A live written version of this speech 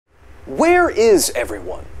Where is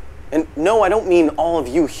everyone? And no, I don't mean all of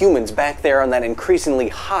you humans back there on that increasingly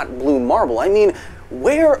hot blue marble. I mean,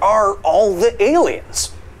 where are all the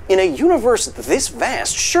aliens? In a universe this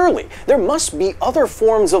vast, surely there must be other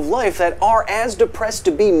forms of life that are as depressed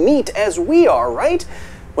to be meat as we are, right?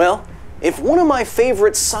 Well, if one of my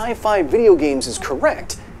favorite sci-fi video games is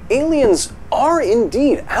correct, aliens are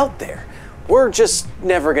indeed out there. We're just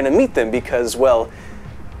never gonna meet them because, well,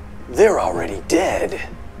 they're already dead.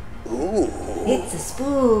 Ooh. It's a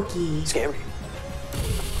spooky. Scary.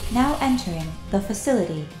 Now entering the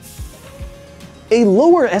facility. A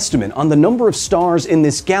lower estimate on the number of stars in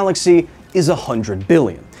this galaxy is 100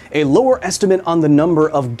 billion. A lower estimate on the number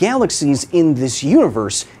of galaxies in this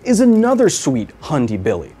universe is another sweet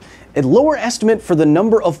hundy-billy. A lower estimate for the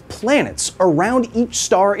number of planets around each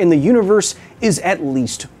star in the universe is at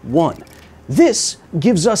least 1. This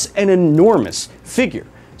gives us an enormous figure,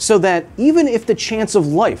 so that even if the chance of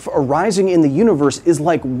life arising in the universe is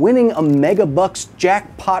like winning a megabucks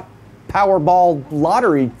jackpot Powerball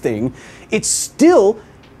lottery thing, it still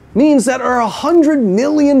means that there are 100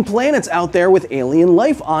 million planets out there with alien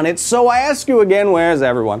life on it. So I ask you again, where's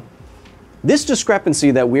everyone? This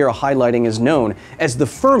discrepancy that we are highlighting is known as the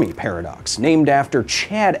Fermi paradox, named after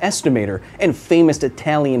Chad estimator and famous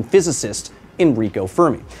Italian physicist Enrico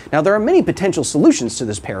Fermi. Now, there are many potential solutions to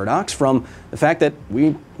this paradox, from the fact that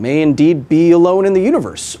we may indeed be alone in the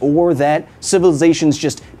universe, or that civilizations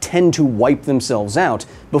just tend to wipe themselves out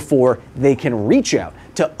before they can reach out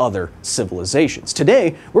to other civilizations.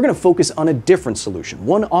 Today, we're going to focus on a different solution,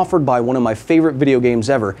 one offered by one of my favorite video games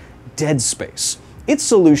ever, Dead Space. Its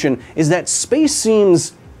solution is that space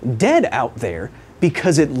seems dead out there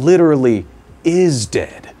because it literally is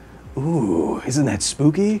dead. Ooh, isn't that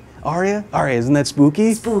spooky, Arya? Arya, isn't that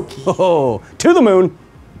spooky? Spooky. Oh, to the moon!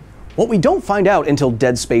 What we don't find out until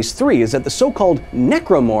Dead Space 3 is that the so-called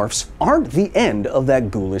necromorphs aren't the end of that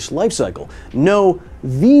ghoulish life cycle. No,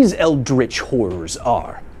 these eldritch horrors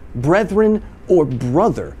are. Brethren or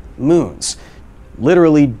brother moons.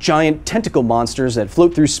 Literally giant tentacle monsters that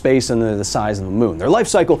float through space and they're the size of the moon. Their life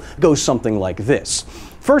cycle goes something like this.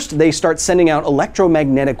 First, they start sending out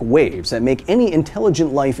electromagnetic waves that make any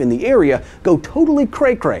intelligent life in the area go totally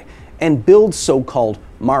cray-cray and build so-called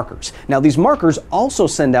markers. Now, these markers also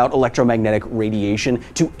send out electromagnetic radiation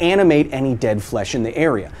to animate any dead flesh in the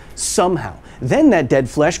area, somehow. Then that dead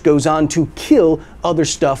flesh goes on to kill other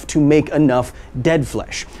stuff to make enough dead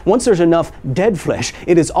flesh. Once there's enough dead flesh,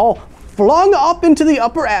 it is all flung up into the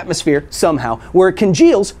upper atmosphere somehow, where it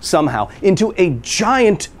congeals somehow into a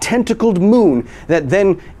giant tentacled moon that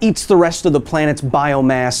then eats the rest of the planet's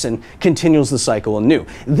biomass and continues the cycle anew.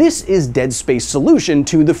 This is Dead Space's solution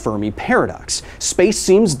to the Fermi paradox. Space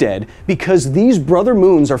seems dead because these brother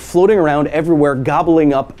moons are floating around everywhere,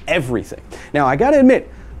 gobbling up everything. Now, I gotta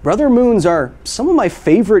admit, brother moons are some of my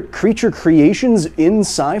favorite creature creations in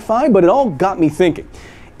sci-fi, but it all got me thinking.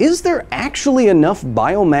 Is there actually enough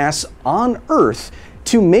biomass on Earth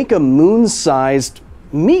to make a moon-sized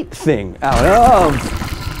meat thing out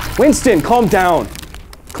of? Winston, calm down.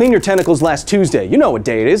 Clean your tentacles last Tuesday. You know what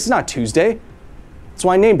day it is. It's not Tuesday. That's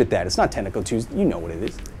why I named it that. It's not Tentacle Tuesday. You know what it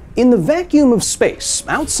is. In the vacuum of space,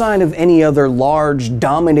 outside of any other large,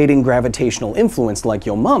 dominating gravitational influence like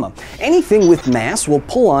Yo Mama, anything with mass will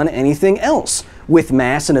pull on anything else with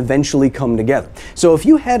mass and eventually come together. So if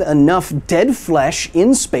you had enough dead flesh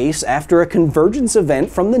in space after a convergence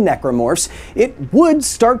event from the necromorphs, it would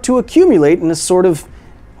start to accumulate in a sort of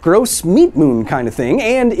gross meat moon kind of thing,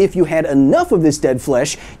 and if you had enough of this dead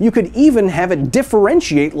flesh, you could even have it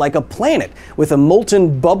differentiate like a planet with a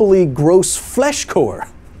molten, bubbly, gross flesh core.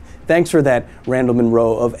 Thanks for that, Randall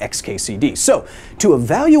Munroe of XKCD. So, to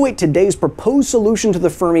evaluate today's proposed solution to the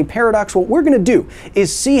Fermi paradox, what we're going to do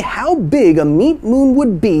is see how big a meat moon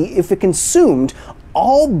would be if it consumed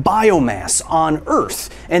all biomass on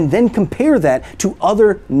Earth, and then compare that to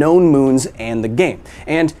other known moons and the game.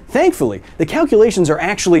 And thankfully, the calculations are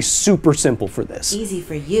actually super simple for this. Easy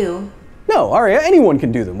for you. No, Arya, anyone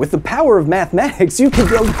can do them. With the power of mathematics, you can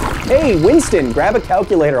go, hey, Winston, grab a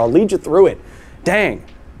calculator, I'll lead you through it. Dang.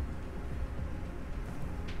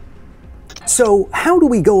 So, how do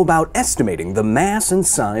we go about estimating the mass and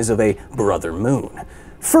size of a brother moon?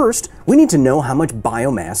 First, we need to know how much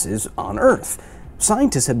biomass is on Earth.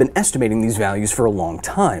 Scientists have been estimating these values for a long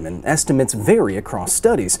time, and estimates vary across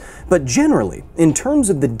studies. But generally, in terms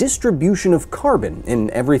of the distribution of carbon in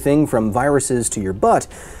everything from viruses to your butt,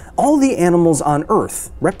 all the animals on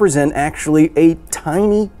Earth represent actually a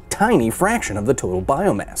tiny fraction of the total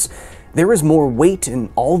biomass. there is more weight in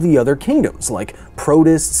all the other kingdoms, like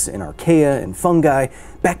protists and archaea and fungi.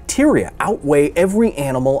 Bacteria outweigh every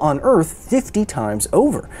animal on Earth 50 times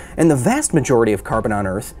over, and the vast majority of carbon on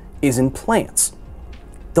Earth is in plants.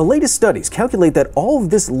 The latest studies calculate that all of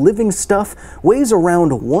this living stuff weighs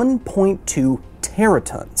around 1.2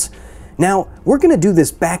 teratons. Now, we're going to do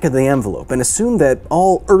this back of the envelope and assume that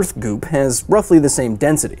all Earth goop has roughly the same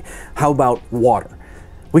density. How about water?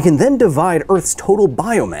 We can then divide Earth's total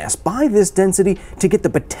biomass by this density to get the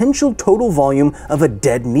potential total volume of a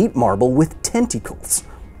dead meat marble with tentacles.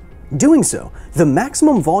 Doing so, the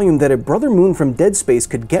maximum volume that a brother moon from dead space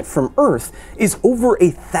could get from Earth is over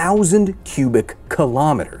 1,000 cubic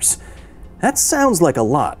kilometers. That sounds like a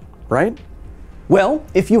lot, right? Well,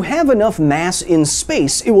 if you have enough mass in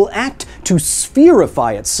space, it will act to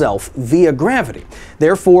spherify itself via gravity.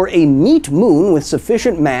 Therefore, a neat moon with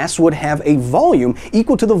sufficient mass would have a volume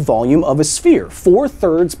equal to the volume of a sphere,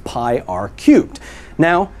 4/3 pi r cubed.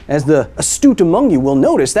 Now, as the astute among you will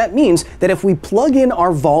notice, that means that if we plug in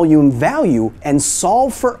our volume value and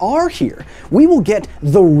solve for r here, we will get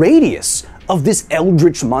the radius of this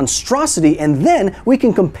eldritch monstrosity, and then we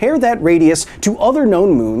can compare that radius to other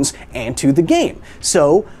known moons and to the game.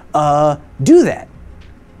 So, do that.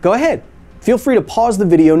 Go ahead. Feel free to pause the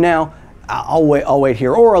video now. I'll wait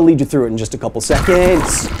here, or I'll lead you through it in just a couple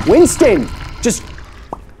seconds. Winston, just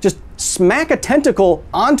smack a tentacle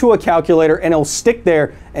onto a calculator and it'll stick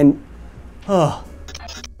there and,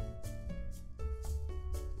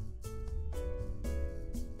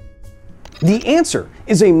 The answer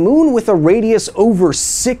is a moon with a radius over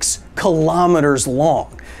 6 kilometers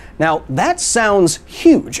long. Now, that sounds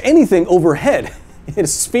huge. Anything overhead in a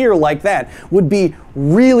sphere like that would be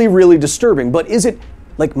really, really disturbing. But is it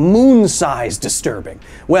like moon-sized disturbing?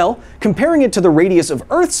 Well, comparing it to the radius of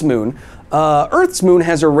Earth's moon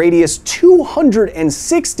has a radius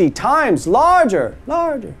 260 times larger,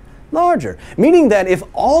 meaning that if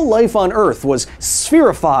all life on Earth was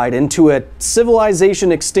spherified into a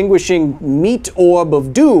civilization-extinguishing meat orb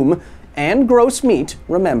of doom, and gross meat,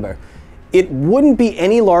 remember, it wouldn't be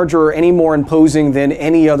any larger or any more imposing than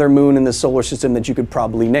any other moon in the solar system that you could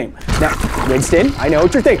probably name. Now, Winston, I know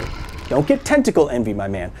what you're thinking. Don't get tentacle envy, my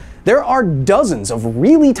man. There are dozens of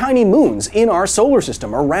really tiny moons in our solar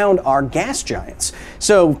system around our gas giants.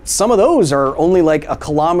 So some of those are only like a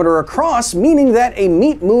kilometer across, meaning that a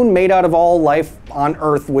meat moon made out of all life on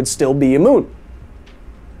Earth would still be a moon.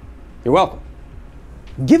 You're welcome.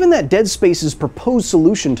 Given that dead space's proposed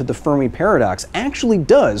solution to the Fermi paradox actually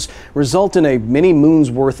does result in a mini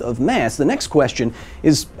moon's worth of mass, the next question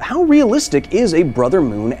is, how realistic is a brother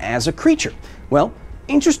moon as a creature? Well,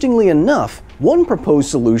 interestingly enough, one proposed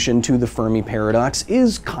solution to the Fermi paradox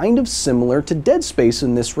is kind of similar to dead space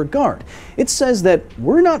in this regard. It says that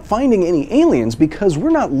we're not finding any aliens because we're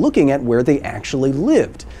not looking at where they actually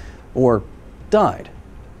lived or died.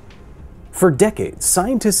 For decades,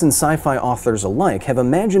 scientists and sci-fi authors alike have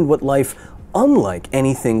imagined what life unlike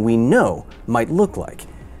anything we know might look like.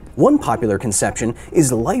 One popular conception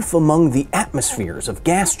is life among the atmospheres of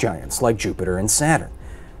gas giants like Jupiter and Saturn.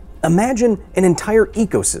 Imagine an entire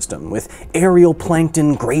ecosystem with aerial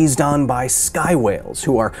plankton grazed on by sky whales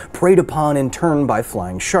who are preyed upon in turn by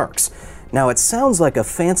flying sharks. Now, it sounds like a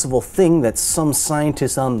fanciful thing that some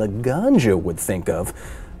scientist on the ganja would think of,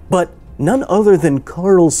 but none other than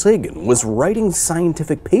Carl Sagan was writing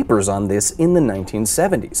scientific papers on this in the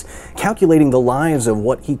 1970s, calculating the lives of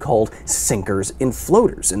what he called sinkers and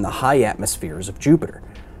floaters in the high atmospheres of Jupiter.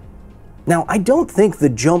 Now, I don't think the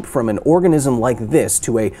jump from an organism like this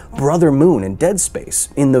to a brother moon in dead space,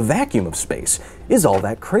 in the vacuum of space, is all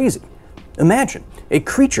that crazy. Imagine a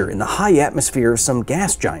creature in the high atmosphere of some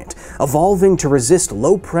gas giant, evolving to resist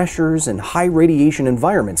low pressures and high radiation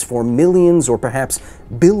environments for millions or perhaps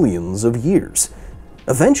billions of years.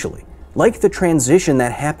 Eventually, like the transition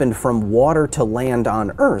that happened from water to land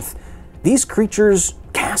on Earth, these creatures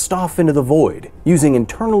cast off into the void, using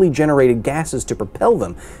internally generated gases to propel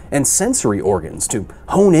them and sensory organs to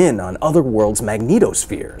hone in on other worlds'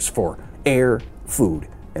 magnetospheres for air, food,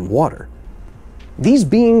 and water. These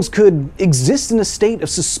beings could exist in a state of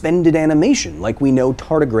suspended animation, like we know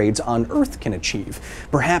tardigrades on Earth can achieve,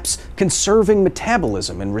 perhaps conserving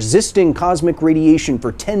metabolism and resisting cosmic radiation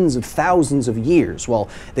for tens of thousands of years while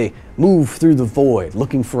they move through the void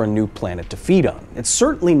looking for a new planet to feed on. It's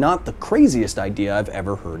certainly not the craziest idea I've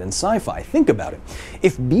ever heard in sci-fi. Think about it.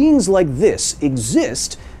 If beings like this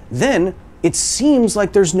exist, then it seems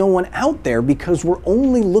like there's no one out there because we're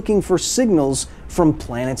only looking for signals from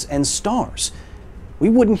planets and stars. We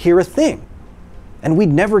wouldn't hear a thing. And we'd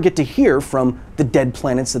never get to hear from the dead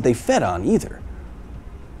planets that they fed on either.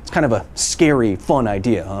 It's kind of a scary, fun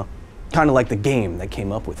idea, huh? Kind of like the game that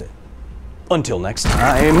came up with it. Until next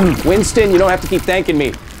time. Winston, you don't have to keep thanking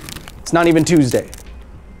me. It's not even Tuesday.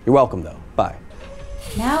 You're welcome, though. Bye.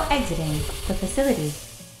 Now exiting the facility.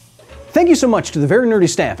 Thank you so much to the very nerdy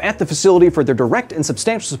staff at the facility for their direct and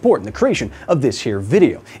substantial support in the creation of this here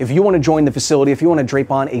video. If you want to join the facility, if you want to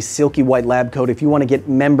drape on a silky white lab coat, if you want to get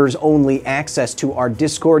members only access to our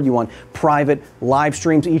Discord, you want private live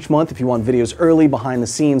streams each month, if you want videos early, behind the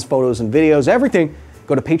scenes, photos and videos, everything,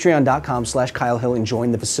 go to patreon.com/KyleHill and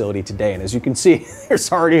join the facility today. And as you can see,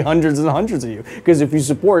 there's already hundreds and hundreds of you. Because if you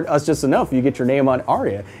support us just enough, you get your name on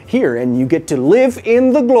Aria here and you get to live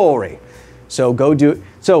in the glory. So go do it.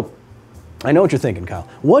 So I know what you're thinking, Kyle.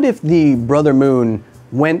 What if the brother moon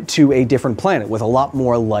went to a different planet with a lot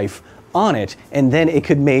more life on it, and then it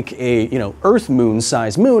could make a, Earth moon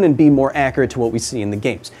size moon and be more accurate to what we see in the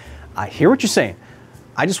games? I hear what you're saying.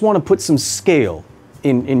 I just want to put some scale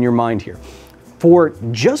in your mind here. For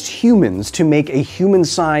just humans to make a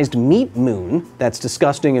human-sized meat moon that's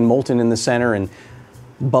disgusting and molten in the center and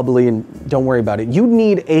bubbly and don't worry about it, you'd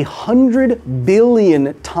need 100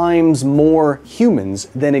 billion times more humans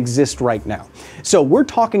than exist right now. So we're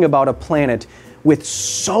talking about a planet with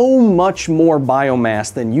so much more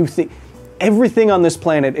biomass than you think. Everything on this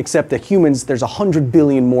planet except the humans, there's 100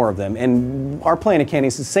 billion more of them, and our planet can't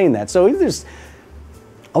even sustain that. So there's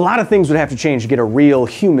a lot of things would have to change to get a real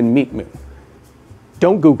human meat moon.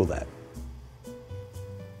 Don't Google that.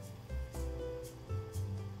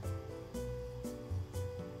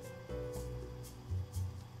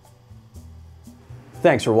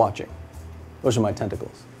 Thanks for watching. Those are my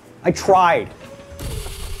tentacles. I tried.